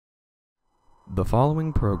The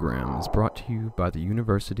following program is brought to you by the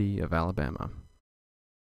University of Alabama.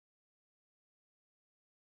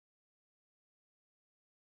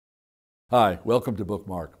 Hi, welcome to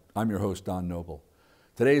Bookmark. I'm your host, Don Noble.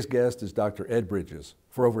 Today's guest is Dr. Ed Bridges.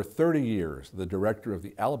 For over 30 years, the director of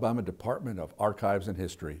the Alabama Department of Archives and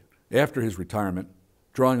History. After his retirement,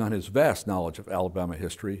 drawing on his vast knowledge of Alabama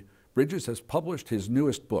history, Bridges has published his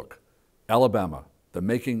newest book, Alabama, The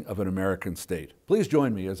Making of an American State. Please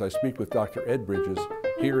join me as I speak with Dr. Ed Bridges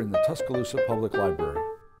here in the Tuscaloosa Public Library.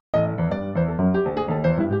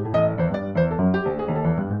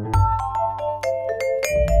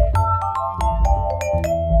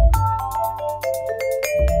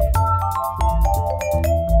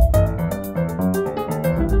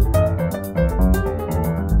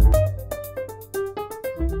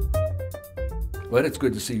 Well, it's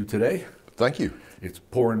good to see you today. Thank you. It's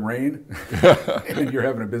pouring rain, and you're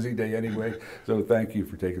having a busy day anyway, so thank you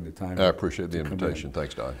for taking the time. I appreciate the invitation.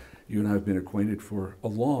 Thanks, Don. You and I have been acquainted for a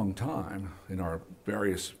long time in our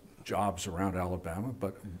various jobs around Alabama,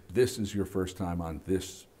 but this is your first time on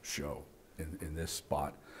this show, in this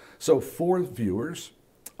spot. So for viewers,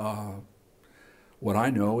 what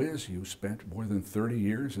I know is you spent more than 30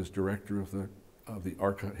 years as director of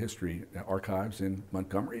the history archives in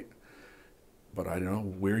Montgomery. But I don't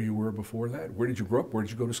know where you were before that. Where did you grow up? Where did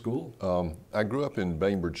you go to school? I grew up in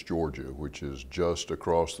Bainbridge, Georgia, which is just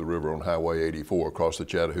across the river on Highway 84, across the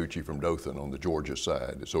Chattahoochee from Dothan on the Georgia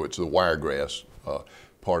side. So it's the Wiregrass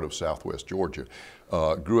part of southwest Georgia.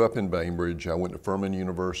 Grew up in Bainbridge. I went to Furman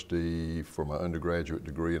University for my undergraduate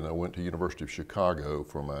degree, and I went to University of Chicago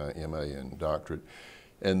for my MA and doctorate.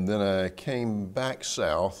 And then I came back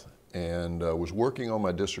south and was working on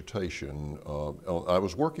my dissertation. I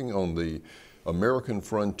was working on the American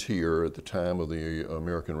frontier at the time of the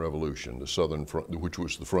American Revolution, the southern front, which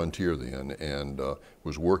was the frontier then, and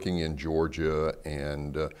was working in Georgia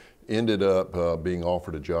and ended up being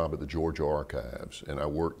offered a job at the Georgia Archives, and I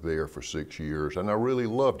worked there for 6 years, and I really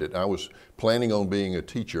loved it. I was planning on being a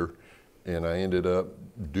teacher, and I ended up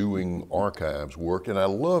doing archives work, and I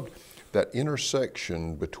loved that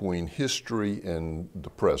intersection between history and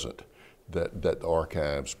the present that the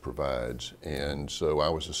archives provides. And so I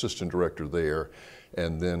was assistant director there,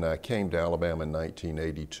 and then I came to Alabama in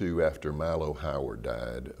 1982 after Milo Howard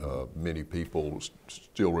died. Many people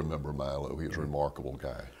still remember Milo. He was a remarkable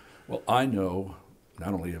guy. Well, I know,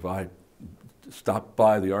 not only have I stopped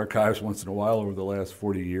by the archives once in a while over the last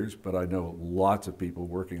 40 years, but I know lots of people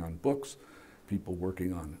working on books, people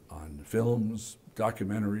working on films,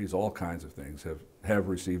 documentaries, all kinds of things have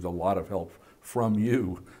received a lot of help from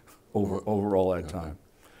you over all that time.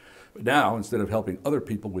 But now, instead of helping other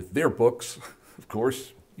people with their books, of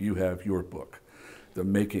course, you have your book,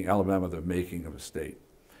 Alabama, The Making of a State.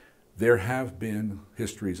 There have been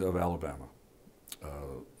histories of Alabama.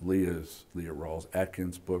 Leah Rawls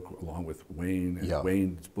Atkins' book, along with Wayne, and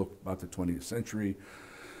Wayne's book about the 20th century,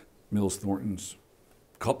 Mills Thornton's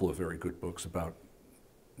couple of very good books about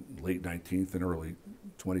late 19th and early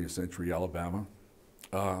 20th century Alabama.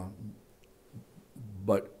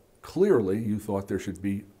 But clearly, you thought there should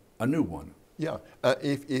be a new one. Yeah,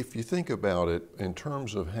 if you think about it in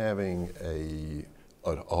terms of having an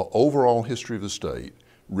overall history of the state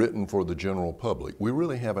written for the general public, we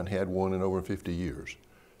really haven't had one in over 50 years.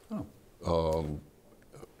 Oh.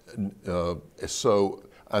 So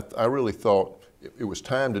I really thought it was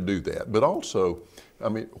time to do that. But also, I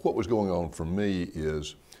mean, what was going on for me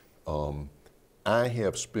is I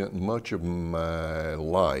have spent much of my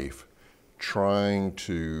life trying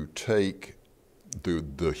to take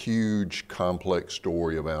the huge, complex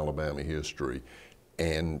story of Alabama history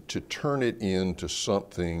and to turn it into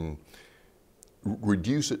something,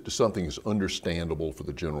 reduce it to something that's understandable for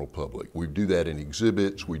the general public. We do that in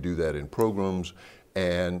exhibits, we do that in programs,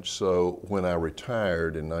 and so when I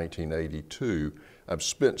retired in 1982, I've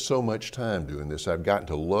spent so much time doing this. I've gotten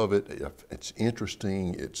to love it. It's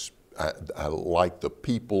interesting. I like the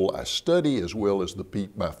people. I study as well as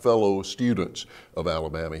my fellow students of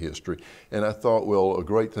Alabama history. And I thought, well, a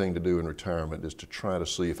great thing to do in retirement is to try to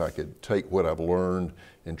see if I could take what I've learned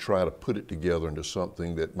and try to put it together into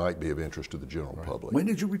something that might be of interest to the general public. When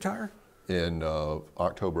did you retire? In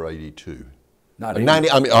October '82. Not 90,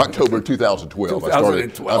 I mean October 2012.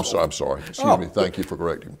 2012. I'm sorry. Excuse me. Thank you for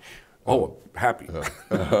correcting me. Oh, happy.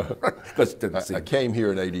 I came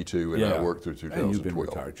here in '82 and I worked through 2012. And you've been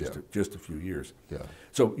retired just a few years. Yeah.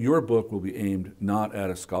 So your book will be aimed not at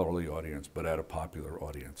a scholarly audience, but at a popular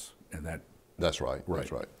audience, and that's right.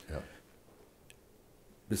 That's right. Yeah.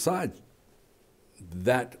 Besides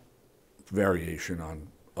that variation on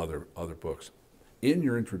other books, in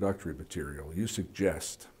your introductory material, you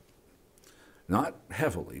suggest not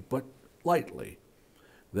heavily, but lightly,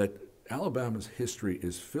 that Alabama's history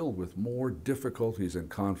is filled with more difficulties and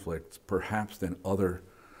conflicts perhaps than other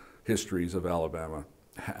histories of Alabama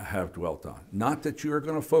have dwelt on. Not that you're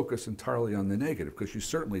going to focus entirely on the negative, because you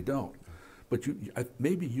certainly don't, but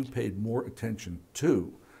maybe you paid more attention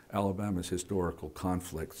to Alabama's historical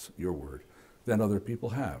conflicts, your word, than other people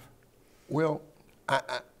have. Well,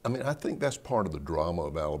 I mean, I think that's part of the drama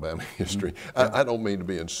of Alabama history. I don't mean to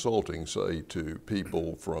be insulting, say, to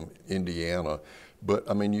people from Indiana, but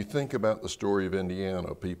I mean, you think about the story of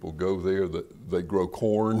Indiana. People go there, they grow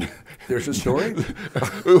corn. There's a story?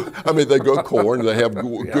 I mean, they grow corn, they have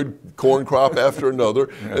good corn crop after another,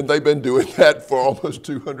 and they've been doing that for almost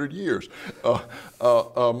 200 years.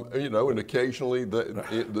 You know, and occasionally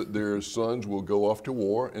their sons will go off to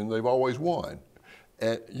war, and they've always won.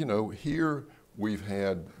 And, you know, here we've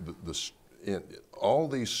had all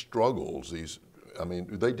these struggles, I mean,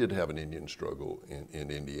 they did have an Indian struggle in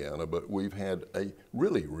Indiana, but we've had a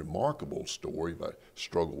really remarkable story about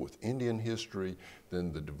struggle with Indian history,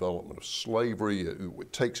 then the development of slavery.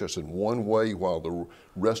 It takes us in one way while the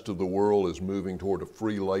rest of the world is moving toward a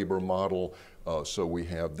free labor model. So we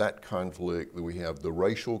have that conflict, we have the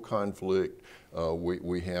racial conflict,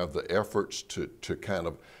 we have the efforts to kind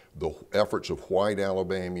of the efforts of white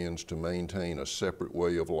Alabamians to maintain a separate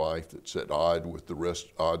way of life that's at odds with the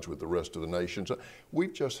rest of the nation. So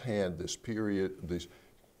we've just had this period, these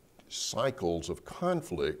cycles of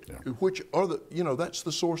conflict, which are that's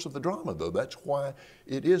the source of the drama, though. That's why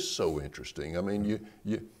it is so interesting. I mean,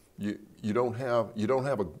 you don't have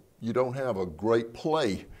a great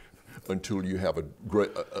play until you have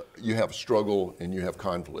a struggle and you have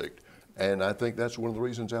conflict. And I think that's one of the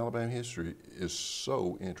reasons Alabama history is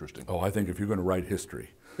so interesting. Oh, I think if you're going to write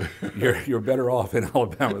history, you're better off in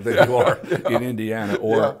Alabama than you are in Indiana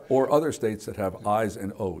or other states that have I's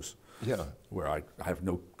and O's. Yeah. Where I have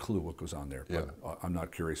no clue what goes on there, but I'm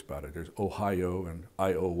not curious about it. There's Ohio and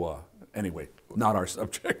Iowa. Anyway, not our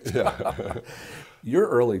subject. Yeah. Your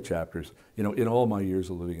early chapters, you know, in all my years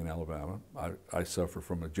of living in Alabama, I suffer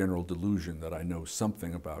from a general delusion that I know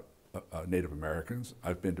something about Native Americans.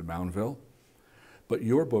 I've been to Moundville, but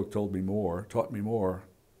your book taught me more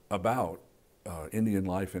about Indian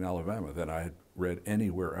life in Alabama than I had read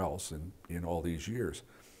anywhere else in all these years.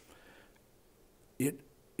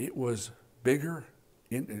 It was bigger.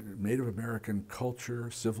 Native American culture,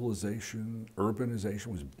 civilization, urbanization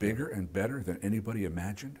was bigger and better than anybody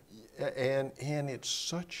imagined. And it's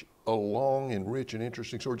such a long and rich and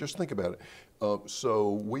interesting story. Just think about it.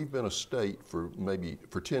 So we've been a state for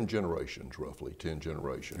 10 generations, roughly 10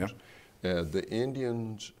 generations. Yeah. And the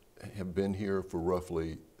Indians have been here for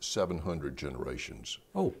roughly 700 generations.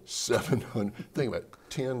 Oh. 700, think about it,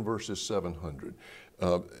 10 versus 700.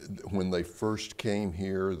 When they first came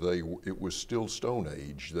here, it was still Stone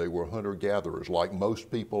Age. They were hunter-gatherers, like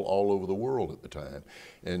most people all over the world at the time.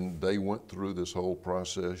 And they went through this whole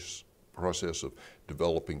process of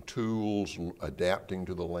developing tools, adapting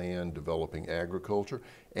to the land, developing agriculture.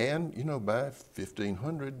 And, you know, by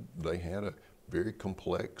 1500, they had a very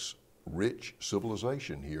complex, rich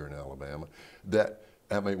civilization here in Alabama that,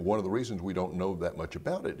 I mean, one of the reasons we don't know that much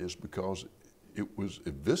about it is because it was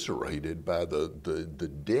eviscerated by the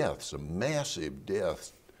deaths, a massive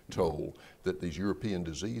death toll that these European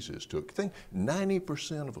diseases took. I think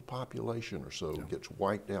 90% of a population or so gets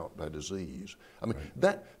wiped out by disease. I mean,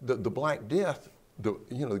 the Black Death,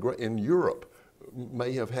 in Europe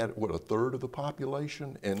may have had, what, a third of the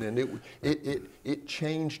population? And then it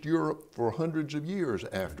changed Europe for hundreds of years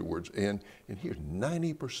afterwards. And here's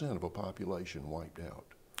 90% of a population wiped out.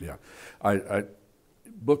 Yeah.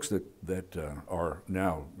 Books that are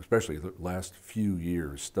now, especially the last few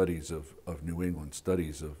years, studies of New England,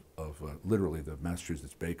 studies of literally the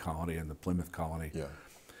Massachusetts Bay Colony and the Plymouth Colony. Yeah.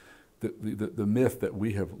 The myth that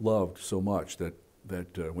we have loved so much that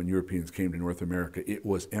when Europeans came to North America, it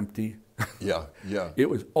was empty. Yeah. It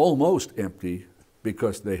was almost empty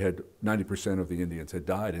because they had 90% of the Indians had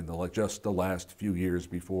died in just the last few years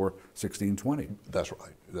before 1620. That's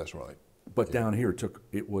right. But down here,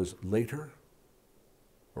 it was later.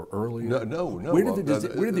 Or earlier? No. Where did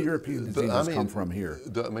the European diseases come from here?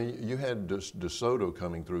 You had De Soto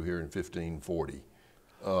coming through here in 1540.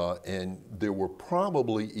 And there were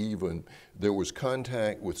probably there was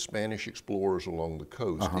contact with Spanish explorers along the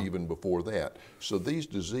coast even before that. So these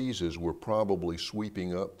diseases were probably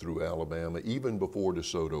sweeping up through Alabama even before De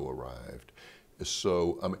Soto arrived.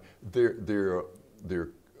 So, I mean, there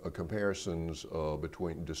are comparisons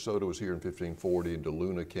between De Soto was here in 1540 and De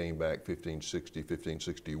Luna came back 1560,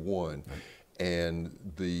 1561. And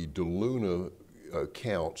the De Luna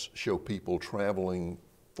counts show people traveling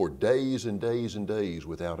for days and days and days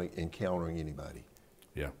without encountering anybody.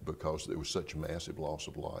 Yeah. Because there was such massive loss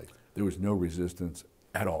of life. There was no resistance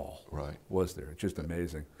at all. Right. Was there? It's just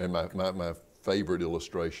amazing. And my favorite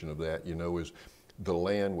illustration of that, you know, is the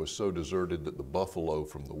land was so deserted that the buffalo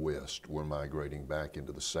from the west were migrating back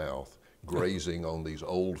into the south, grazing on these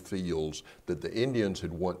old fields that the Indians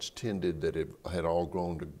had once tended that had all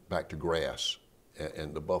grown back to grass,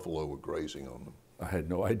 and the buffalo were grazing on them. I had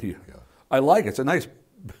no idea. Yeah. I like it. It's a nice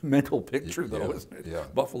mental picture, though, Yeah, isn't it? yeah.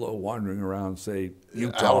 Buffalo wandering around, say,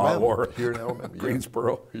 Utah Alabama, or here in Alabama, yeah.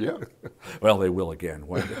 Greensboro. Yeah. Well, they will again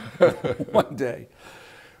one day. One day.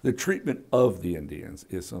 The treatment of the Indians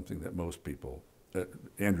is something that most people,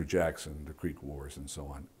 Andrew Jackson, the Creek Wars, and so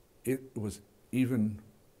on, it was even,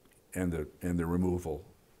 and the removal,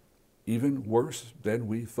 even worse than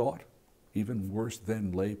we thought, even worse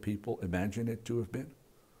than lay people imagine it to have been.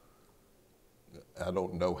 I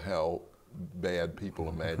don't know how bad people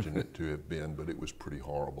imagine it to have been, but it was pretty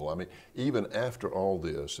horrible. I mean, even after all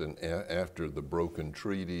this, and after the broken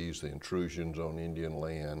treaties, the intrusions on Indian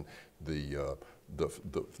land, the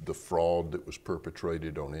fraud that was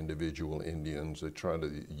perpetrated on individual Indians,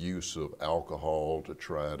 the use of alcohol to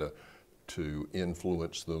try to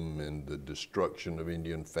influence them, and the destruction of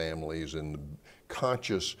Indian families, and the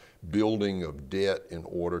conscious building of debt in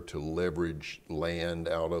order to leverage land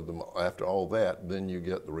out of them. After all that, then you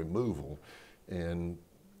get the removal, and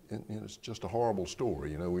it's just a horrible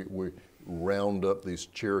story. You know, we round up these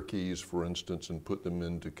Cherokees, for instance, and put them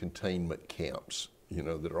into containment camps, you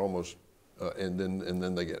know, that are almost, and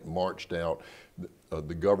then they get marched out.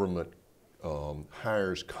 The government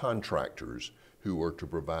hires contractors who are to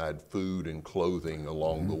provide food and clothing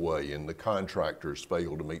along the way, and the contractors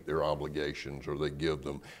fail to meet their obligations, or they give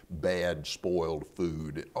them bad, spoiled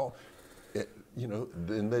food. You know,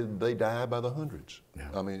 then they die by the hundreds. Yeah.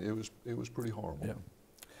 I mean, it was pretty horrible.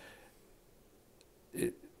 Yeah.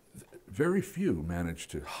 Very few managed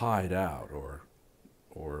to hide out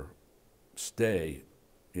or stay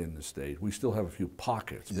in the state. We still have a few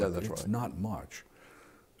pockets, Yeah, but that's it's right. not much.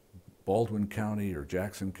 Baldwin County or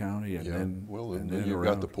Jackson County, and Yeah. then Well, and then you've got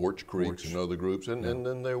around the Porch Creeks and other groups, and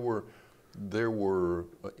then there were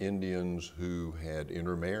Indians who had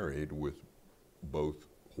intermarried with both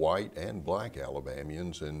white and black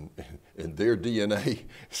Alabamians, and their DNA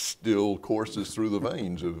still courses through the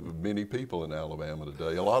veins of many people in Alabama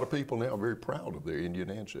today. A lot of people now are very proud of their Indian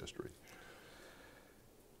ancestry.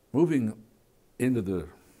 Moving into the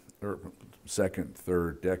second,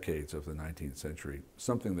 third decades of the 19th century,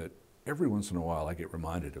 something that every once in a while I get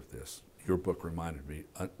reminded of this. Your book reminded me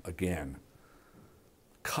again.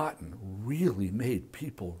 Cotton really made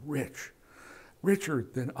people rich, richer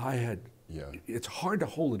than I had. Yeah. It's hard to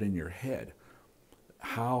hold it in your head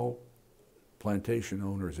how plantation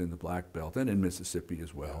owners in the Black Belt and in Mississippi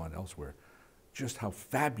as well and elsewhere, just how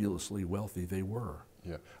fabulously wealthy they were.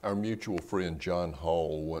 Yeah, our mutual friend John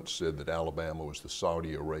Hall once said that Alabama was the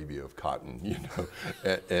Saudi Arabia of cotton, you know,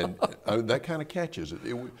 and that kind of catches it.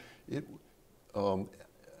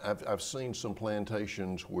 I've seen some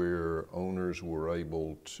plantations where owners were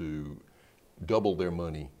able to double their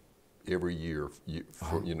money every year,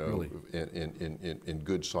 for, you know, really? in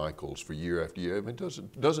good cycles for year after year. I mean,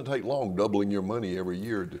 it doesn't take long doubling your money every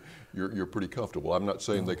year. You're pretty comfortable. I'm not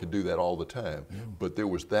saying they could do that all the time, but there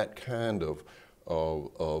was that kind of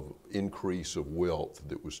increase of wealth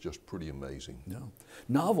that was just pretty amazing. No.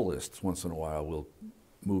 Novelists once in a while will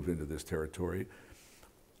move into this territory,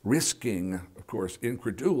 risking, of course,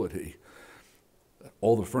 incredulity.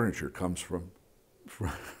 All the furniture comes from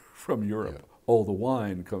Europe. Yeah. All the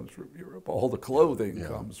wine comes from Europe. All the clothing Yeah.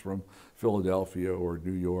 comes from Philadelphia or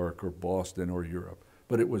New York or Boston or Europe.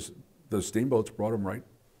 But it was the steamboats brought them right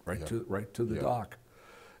to the dock.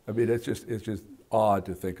 I mean, it's just odd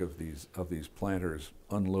to think of these planters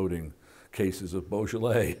unloading cases of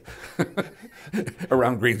Beaujolais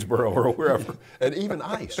around Greensboro or wherever. And even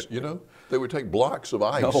ice, you know. They would take blocks of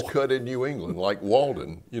ice cut in New England, like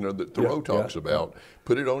Walden, you know, that Thoreau talks about,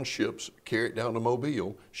 put it on ships, carry it down to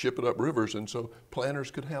Mobile, ship it up rivers, and so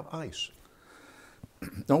planters could have ice.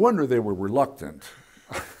 No wonder they were reluctant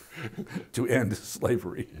to end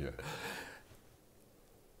slavery.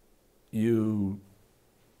 Yeah.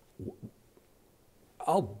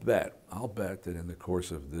 I'll bet that in the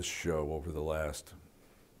course of this show over the last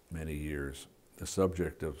many years, the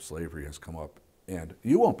subject of slavery has come up. And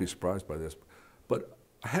you won't be surprised by this, but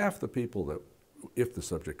half the people that, if the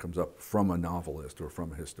subject comes up from a novelist or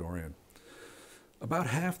from a historian, about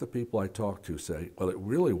half the people I talk to say, well, it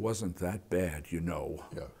really wasn't that bad, you know.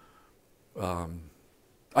 Yeah.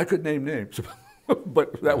 I could name names,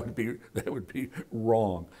 but that would be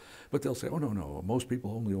wrong. But they'll say, oh, no, most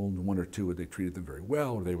people only owned one or two, and they treated them very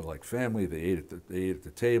well, or they were like family, they ate at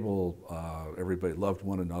the table, everybody loved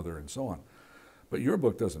one another, and so on. But your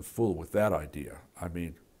book doesn't fool with that idea. I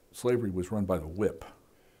mean, slavery was run by the whip.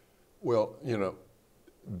 Well, you know,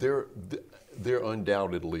 there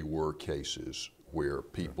undoubtedly were cases where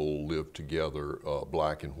people lived together,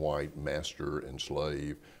 black and white, master and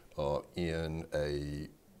slave, in a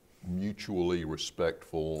mutually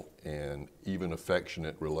respectful and even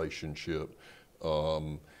affectionate relationship.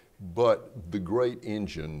 But the great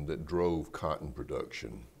engine that drove cotton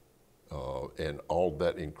production and all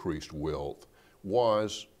that increased wealth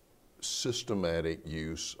was systematic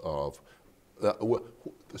use of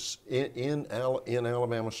in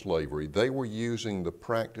Alabama slavery, they were using the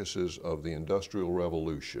practices of the Industrial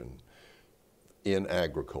Revolution in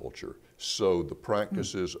agriculture. So the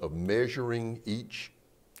practices of measuring each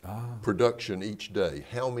production each day.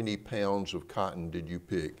 How many pounds of cotton did you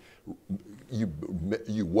pick?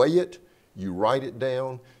 You weigh it, you write it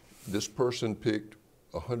down. This person picked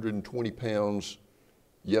 120 pounds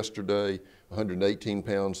yesterday, 118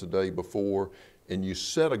 pounds the day before, and you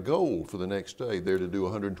set a goal for the next day. They're to do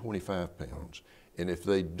 125 pounds. And if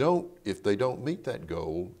they don't meet that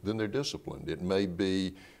goal, then they're disciplined. It may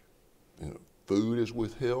be, you know, food is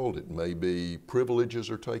withheld. It may be privileges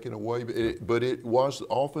are taken away. But it was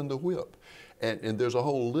often the whip. And there's a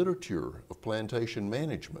whole literature of plantation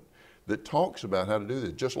management that talks about how to do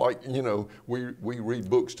this. Just like, you know, we read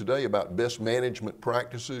books today about best management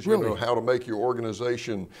practices, you know, how to make your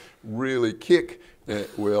organization really kick. They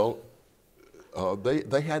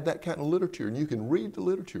had that kind of literature, and you can read the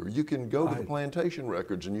literature. You can go to the plantation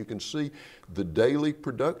records, and you can see the daily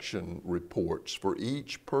production reports for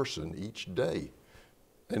each person each day.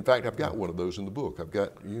 In fact, I've got one of those in the book. I've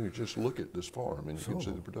got, you just look at this farm, and you can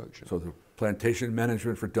see the production. So the plantation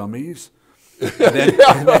management for dummies,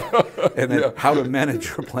 and then how to manage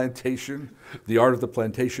your plantation, the art of the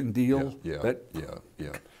plantation deal. Yeah. I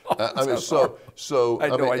mean, I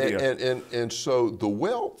had no idea. And so the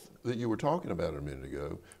wealth that you were talking about a minute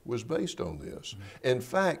ago was based on this. In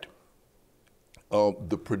fact,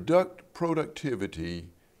 the productivity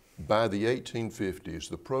by the 1850s,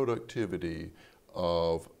 the productivity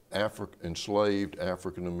of enslaved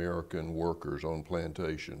African American workers on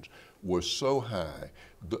plantations was so high.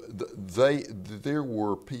 There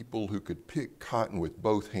were people who could pick cotton with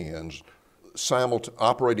both hands,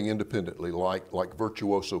 operating independently, like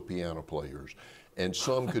virtuoso piano players. And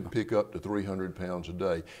some could pick up to 300 pounds a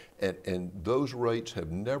day. And those rates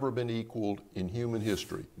have never been equaled in human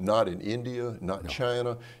history. Not in India, not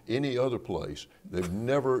China, any other place. They've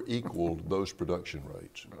never equaled those production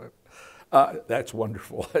rates. That's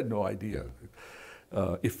wonderful. I had no idea.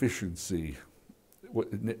 Efficiency.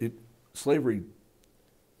 Slavery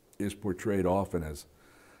is portrayed often as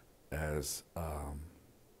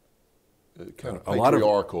kind of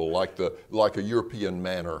patriarchal, like a European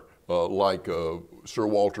manner. Like Sir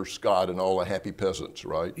Walter Scott and all the happy peasants,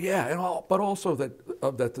 right? Yeah, but also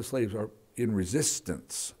that the slaves are in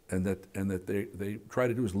resistance, and that they try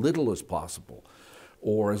to do as little as possible,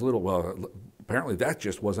 or as little. Well, apparently that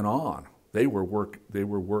just wasn't on. They were worked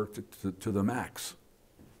to the max.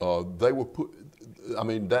 They were put. I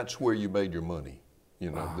mean, that's where you made your money.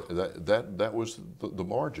 You know, that was the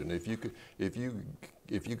margin. If you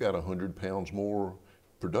got 100 pounds more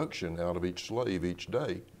production out of each slave each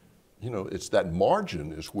day, you know, it's that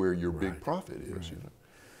margin is where your big profit is. You know?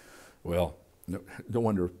 Well, no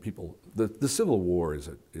wonder people. The Civil War is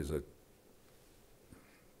a.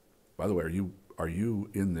 By the way, are you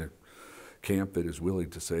in the camp that is willing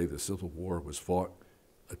to say the Civil War was fought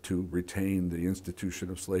to retain the institution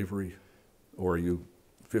of slavery, or are you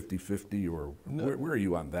 50-50, or no. where are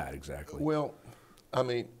you on that exactly? Well, I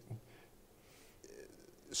mean,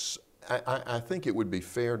 I think it would be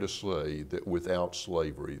fair to say that without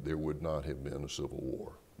slavery, there would not have been a Civil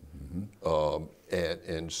War.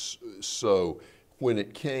 And so when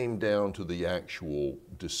it came down to the actual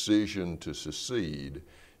decision to secede,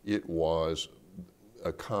 it was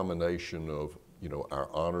a combination of, you know, our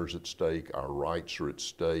honors at stake, our rights are at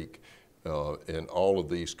stake, and all of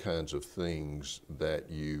these kinds of things that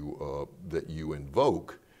you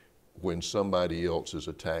invoke when somebody else is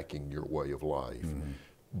attacking your way of life.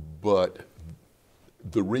 But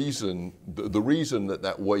the reason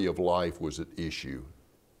that way of life was at issue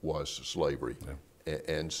was slavery.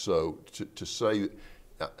 And so to say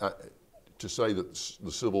that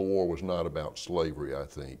the Civil War was not about slavery, I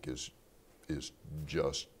think, is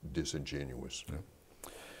just disingenuous.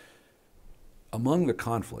 Among the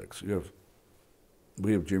conflicts, you have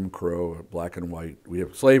We have Jim Crow, black and white. We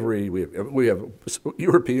have slavery. We have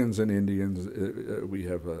Europeans and Indians. We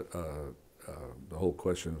have the whole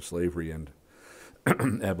question of slavery and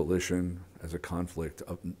abolition as a conflict.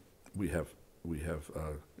 We have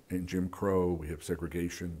in Jim Crow. We have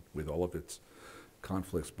segregation with all of its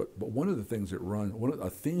conflicts. But one of the things that a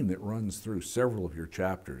theme that runs through several of your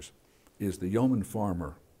chapters is the yeoman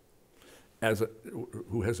farmer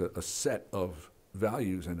who has a set of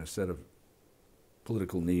values and a set of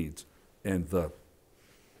political needs, and the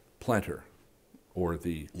planter, or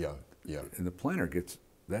the and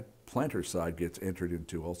the planter side gets entered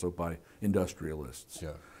into also by industrialists.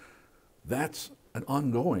 Yeah. That's an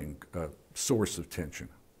ongoing source of tension.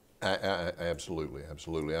 Absolutely,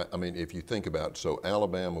 absolutely. I mean, if you think about, so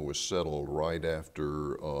Alabama was settled right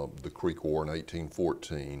after the Creek War in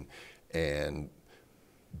 1814, and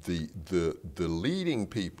the leading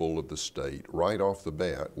people of the state right off the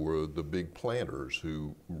bat were the big planters,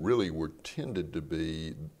 who really were tended to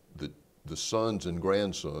be the sons and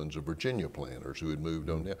grandsons of Virginia planters who had moved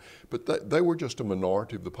on down. But they were just a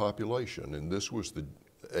minority of the population, and this was the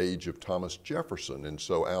age of Thomas Jefferson, and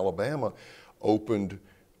so Alabama opened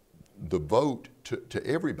the vote to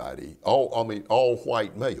everybody. All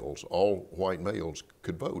white males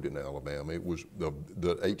could vote in Alabama. It was the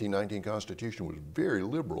 1819 Constitution was very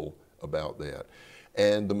liberal about that.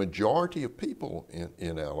 And the majority of people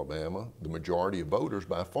in Alabama, the majority of voters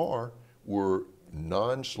by far, were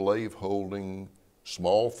non-slave holding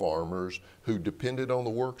small farmers who depended on the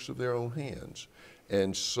works of their own hands.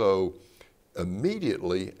 And so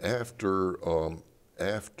immediately after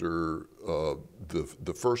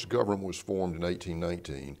the first government was formed in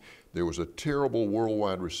 1819, there was a terrible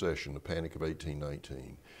worldwide recession, the Panic of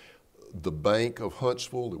 1819. The Bank of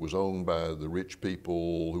Huntsville, that was owned by the rich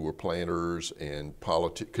people who were planters and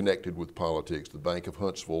connected with politics, the Bank of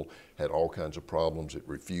Huntsville had all kinds of problems. It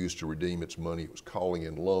refused to redeem its money. It was calling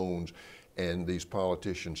in loans, and these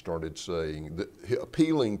politicians started saying,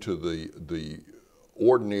 appealing to the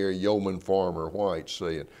ordinary yeoman farmer whites,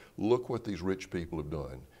 saying, look what these rich people have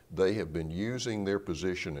done. They have been using their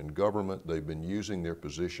position in government, they've been using their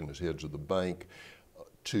position as heads of the bank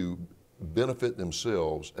to benefit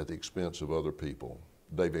themselves at the expense of other people.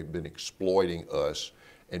 They've been exploiting us,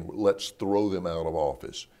 and let's throw them out of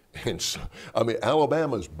office. And so, I mean,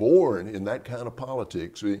 Alabama's born in that kind of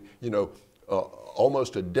politics.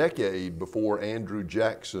 Almost a decade before Andrew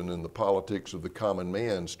Jackson and the politics of the common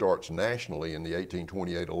man starts nationally in the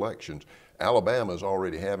 1828 elections, Alabama's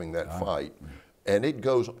already having that fight. And it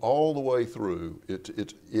goes all the way through.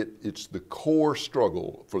 It's the core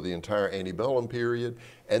struggle for the entire antebellum period,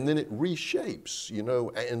 and then it reshapes,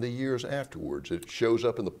 in the years afterwards. It shows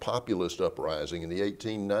up in the populist uprising in the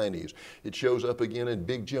 1890s. It shows up again in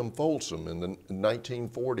Big Jim Folsom in the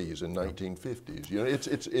 1940s and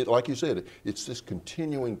 1950s. Like you said, it's this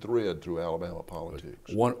continuing thread through Alabama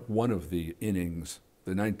politics. One of the innings,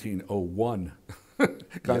 the 1901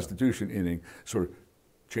 Constitution inning, sort of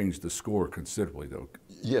changed the score considerably, though.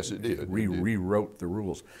 Yes, it did. Rewrote the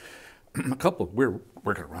rules. We're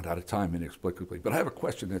going to run out of time inexplicably, but I have a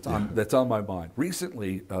question that's on my mind.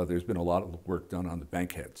 Recently, there's been a lot of work done on the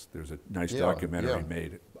bankheads. There's a nice documentary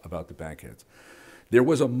made about the bankheads. There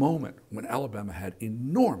was a moment when Alabama had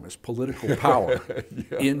enormous political power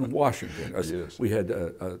in Washington. Yes. We had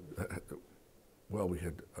a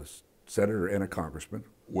senator and a congressman.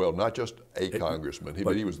 Well, not just a congressman,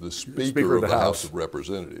 but he was the Speaker of the House of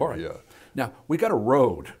Representatives. All right. Yeah. Now, we got a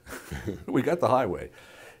road. We got the highway.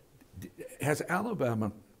 Has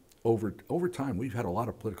Alabama, over time, we've had a lot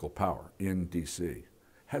of political power in D.C.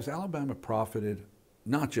 Has Alabama profited,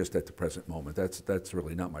 not just at the present moment, that's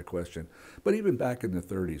really not my question, but even back in the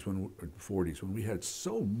 30s, 40s, when we had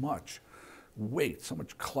so much weight, so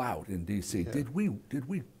much clout in D.C., did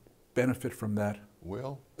we benefit from that?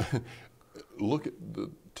 Well, look at the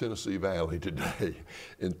Tennessee Valley today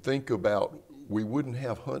and think about, we wouldn't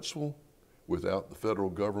have Huntsville without the federal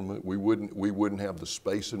government. We wouldn't have the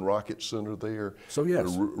Space and Rocket Center there. So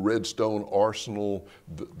yes, the Redstone Arsenal,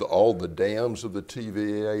 all the dams of the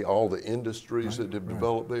TVA, all the industries that have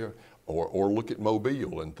developed there. Or look at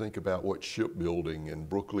Mobile and think about what shipbuilding and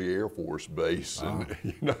Brooklyn Air Force Base, and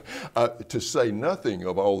to say nothing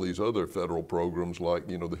of all these other federal programs like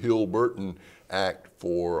the Hill-Burton Act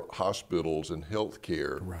for hospitals and health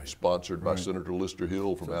care, sponsored by Senator Lister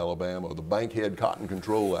Hill from Alabama, the Bankhead Cotton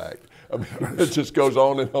Control Act. I mean, it just goes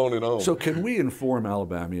on and on and on. So can we inform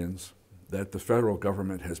Alabamians that the federal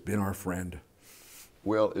government has been our friend?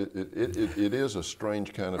 Well, it is a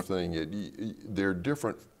strange kind of thing. There are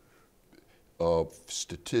different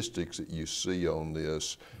statistics that you see on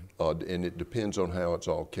this. and it depends on how it's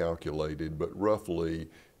all calculated, but roughly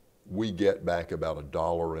we get back about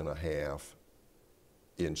 $1.50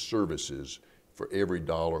 in services for every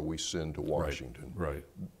dollar we send to Washington. Right.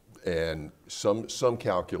 And some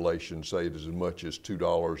calculations say it is as much as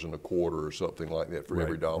 $2.25 or something like that for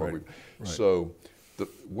every dollar. Right. So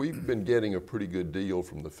we've been getting a pretty good deal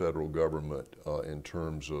from the federal government in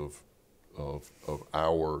terms of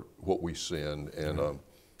what we send,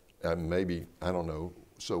 and maybe, I don't know,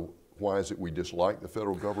 so why is it we dislike the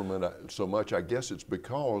federal government so much? I guess it's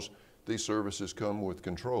because these services come with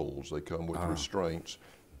controls, they come with restraints,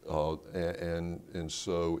 and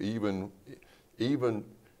so even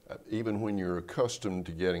when you're accustomed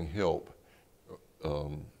to getting help,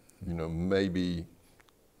 you know, maybe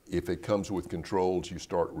if it comes with controls, you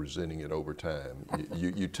start resenting it over time.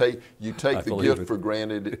 You take the gift for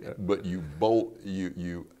granted, but you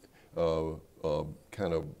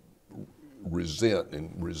kind of resent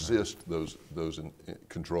and resist those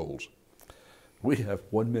controls. We have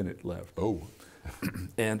 1 minute left. Oh,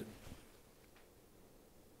 and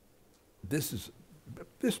this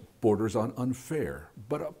borders on unfair,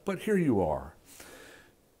 but here you are.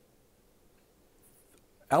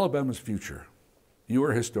 Alabama's future. You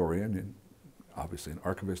are a historian, and obviously an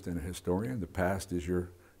archivist and a historian. The past is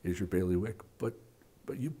your bailiwick, but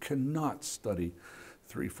you cannot study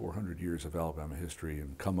 300-400 years of Alabama history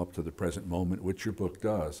and come up to the present moment, which your book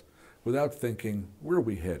does, without thinking, where are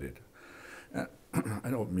we headed? I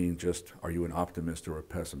don't mean just, are you an optimist or a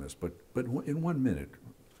pessimist, but in 1 minute,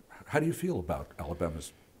 how do you feel about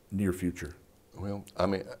Alabama's near future? Well, I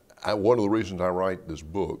mean, one of the reasons I write this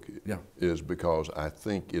book is because I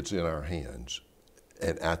think it's in our hands,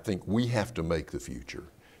 and I think we have to make the future.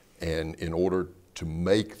 And in order to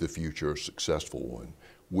make the future a successful one,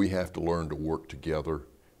 we have to learn to work together.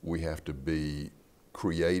 We have to be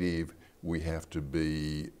creative. We have to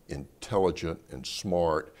be intelligent and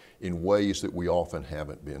smart in ways that we often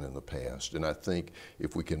haven't been in the past. And I think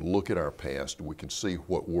if we can look at our past, we can see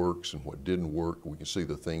what works and what didn't work. We can see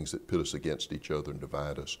the things that pit us against each other and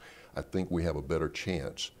divide us. I think we have a better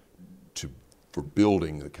chance for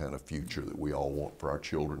building the kind of future that we all want for our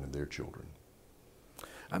children and their children.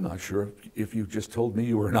 I'm not sure if you just told me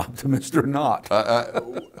you were an optimist or not.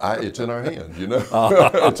 It's in our hands, you know.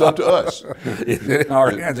 It's up to us. It's in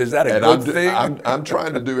our hands. Is that a good thing? I'm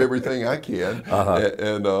trying to do everything I can,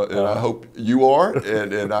 and I hope you are,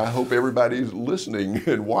 and I hope everybody listening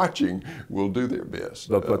and watching will do their best.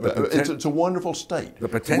 It's a wonderful state. The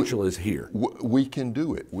potential is here. We can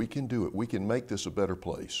do it. We can do it. We can make this a better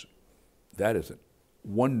place. That is a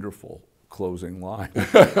wonderful closing line.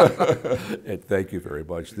 And thank you very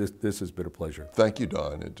much. This has been a pleasure. Thank you,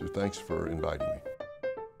 Don, and thanks for inviting me.